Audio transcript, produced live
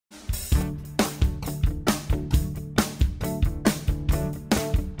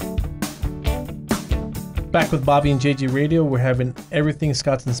Back with Bobby and JJ Radio. We're having everything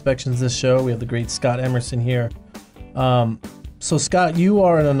Scott's Inspections this show. We have the great Scott Emerson here. So Scott, you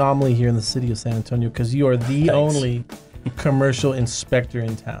are an anomaly here in the city of San Antonio because you are the only commercial inspector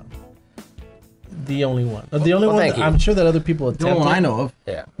in town. The only one. The only one that I'm sure that other people attempted. The only one I know of.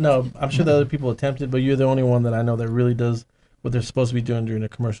 Yeah. No, I'm sure that other people attempted, but you're the only one that I know that really does what they're supposed to be doing during a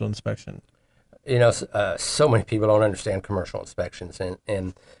commercial inspection. You know, so many people don't understand commercial inspections,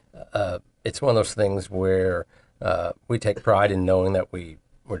 and it's one of those things where we take pride in knowing that we're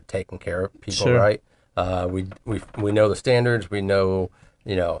taking care of people, Sure. right? We know the standards. We know,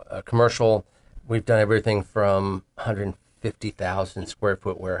 commercial. We've done everything from 150,000 square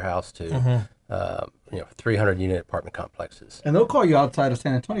foot warehouse to 300 unit apartment complexes. And they'll call you outside of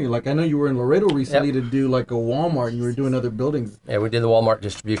San Antonio. Like, I know you were in Laredo recently to do like a Walmart, and you were doing other buildings. Yeah, we did the Walmart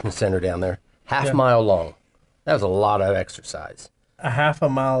distribution center down there, half mile long. That was a lot of exercise. A half a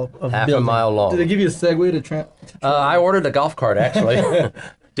mile of Half building. a mile long. Did they give you a Segway to I ordered a golf cart, actually.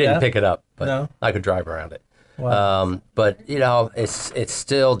 Didn't pick it up, but No? I could drive around it. Wow. But, it's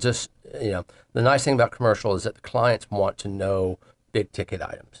still just, the nice thing about commercial is that the clients want to know big ticket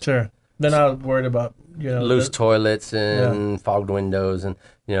items. Sure. They're not worried about, Loose toilets and fogged windows, and,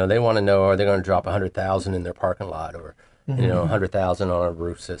 they want to know, are they going to drop 100,000 in their parking lot or, 100,000 on a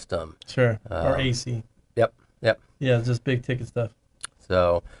roof system. Sure. Or AC. Yep. Yeah, just big ticket stuff.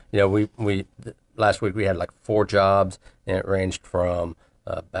 So, we last week we had like 4 jobs, and it ranged from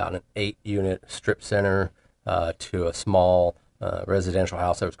about an 8-unit strip center to a small residential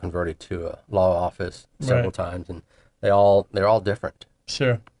house that was converted to a law office several times, and they're all different.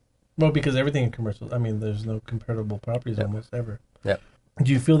 Sure. Well, because everything in commercial, I mean, there's no comparable properties almost ever. Yep.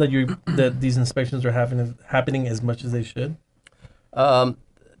 Do you feel that that these inspections are happening as much as they should?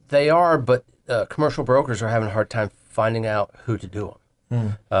 They are, but commercial brokers are having a hard time finding out who to do them.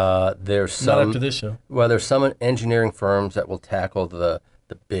 There's some, Not after this show. Well, there's some engineering firms that will tackle the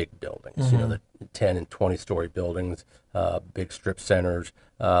big buildings, the 10 and 20 story buildings, big strip centers.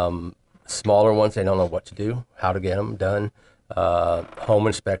 Smaller ones, they don't know what to do, how to get them done. Home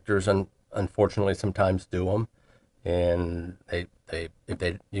inspectors, unfortunately, sometimes do them, and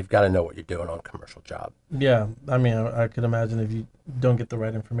you've got to know what you're doing on a commercial job. Yeah, I mean, I could imagine if you don't get the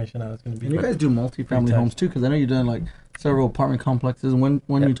right information out, it's going to be. And you guys do multi-family homes too, because I know you've done like several apartment complexes. One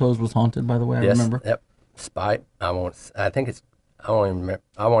you told us was haunted, by the way. I remember. Yep. Spite. I won't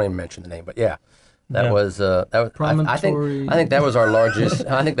even mention the name, but yeah. That was I think that was our largest.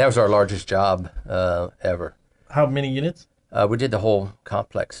 I think that was our largest job ever. How many units? We did the whole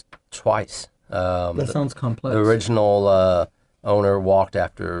complex twice. That sounds complex. The original owner walked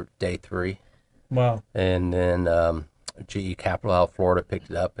after day 3. Wow. And then GE Capital out of Florida picked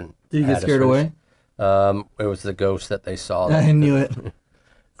it up and. Did you get scared away? It was the ghost that they saw. I knew it.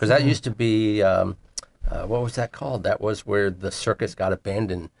 Because that used to be what was that called? That was where the circus got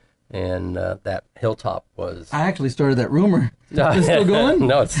abandoned. And that hilltop was. I actually started that rumor. Is it still going?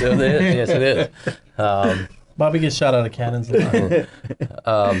 No, it still is. Yes, it is. Bobby gets shot out of cannons a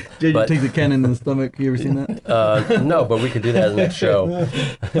lot. Did you take the cannon in the stomach? You ever seen that? No, but we could do that in the next show.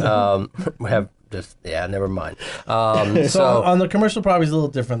 We have just never mind. So on the commercial property is a little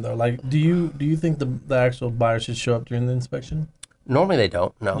different though. Like, do you think the actual buyer should show up during the inspection? Normally they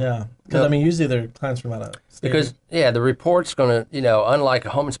don't. No. Yeah, because I mean, usually they're clients from out of state. Because the report's going to, unlike a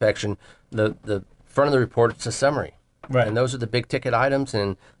home inspection, the front of the report it's a summary, right? And those are the big ticket items,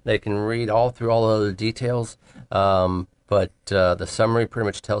 and they can read all through all of the details. But the summary pretty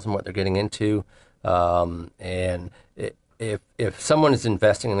much tells them what they're getting into. And if someone is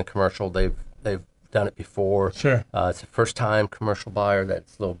investing in a commercial, they've done it before. Sure. It's a first time commercial buyer.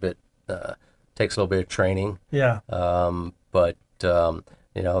 That's a little bit takes a little bit of training. Yeah. But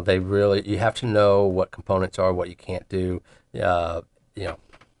they really, you have to know what components are, what you can't do. You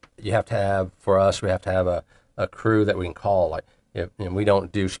have to have, for us, we have to have a crew that we can call. Like, we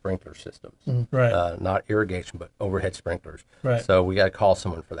don't do sprinkler systems, right? Not irrigation, but overhead sprinklers. Right. So we got to call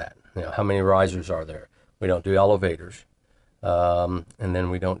someone for that. How many risers are there? We don't do elevators, and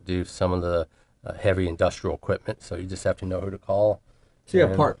then we don't do some of the heavy industrial equipment. So you just have to know who to call. So you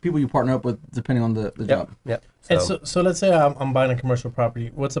have people you partner up with depending on the job. Yep. So let's say I'm buying a commercial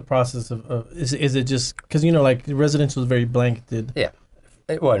property. What's the process of is it just because like residential is very blanketed? Yeah.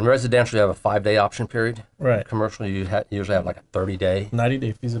 Well, in residential you have a 5-day option period. Right. Commercial you usually have like a 30-day.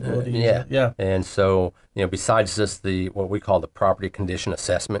 90-day feasibility. Yeah. And so besides just what we call the property condition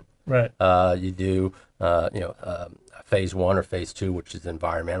assessment. Right. You do phase 1 or phase 2, which is the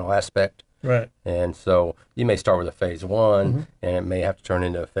environmental aspect. Right. And so you may start with a phase 1, and it may have to turn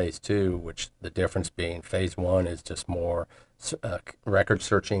into a phase 2, which the difference being phase 1 is just more record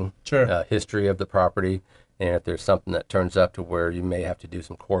searching, history of the property, And if there's something that turns up to where you may have to do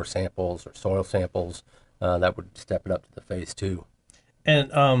some core samples or soil samples, that would step it up to the phase 2.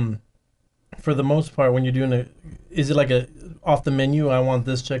 And for the most part, when you're doing is it like a off the menu? I want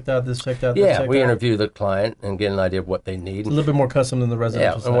this checked out, this checked out. This Yeah, checked we out? interview the client and get an idea of what they need. It's a little bit more custom than the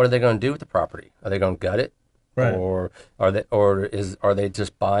residential Yeah, side. and what are they going to do with the property? Are they going to gut it, Right. or are they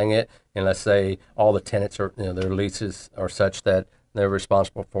just buying it? And let's say all the tenants are, their leases are such that they're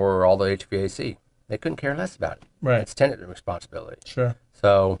responsible for all the HVAC. They couldn't care less about it. Right. It's tenant responsibility. Sure.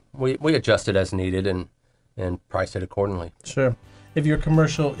 So we adjust it as needed and price it accordingly. Sure. If you're a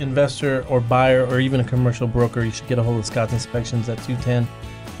commercial investor or buyer or even a commercial broker, you should get a hold of Scott's Inspections at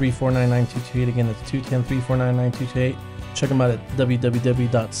 210-349-9228. Again, that's 210-349-9228. Check them out at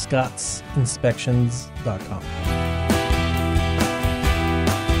www.scottsinspections.com.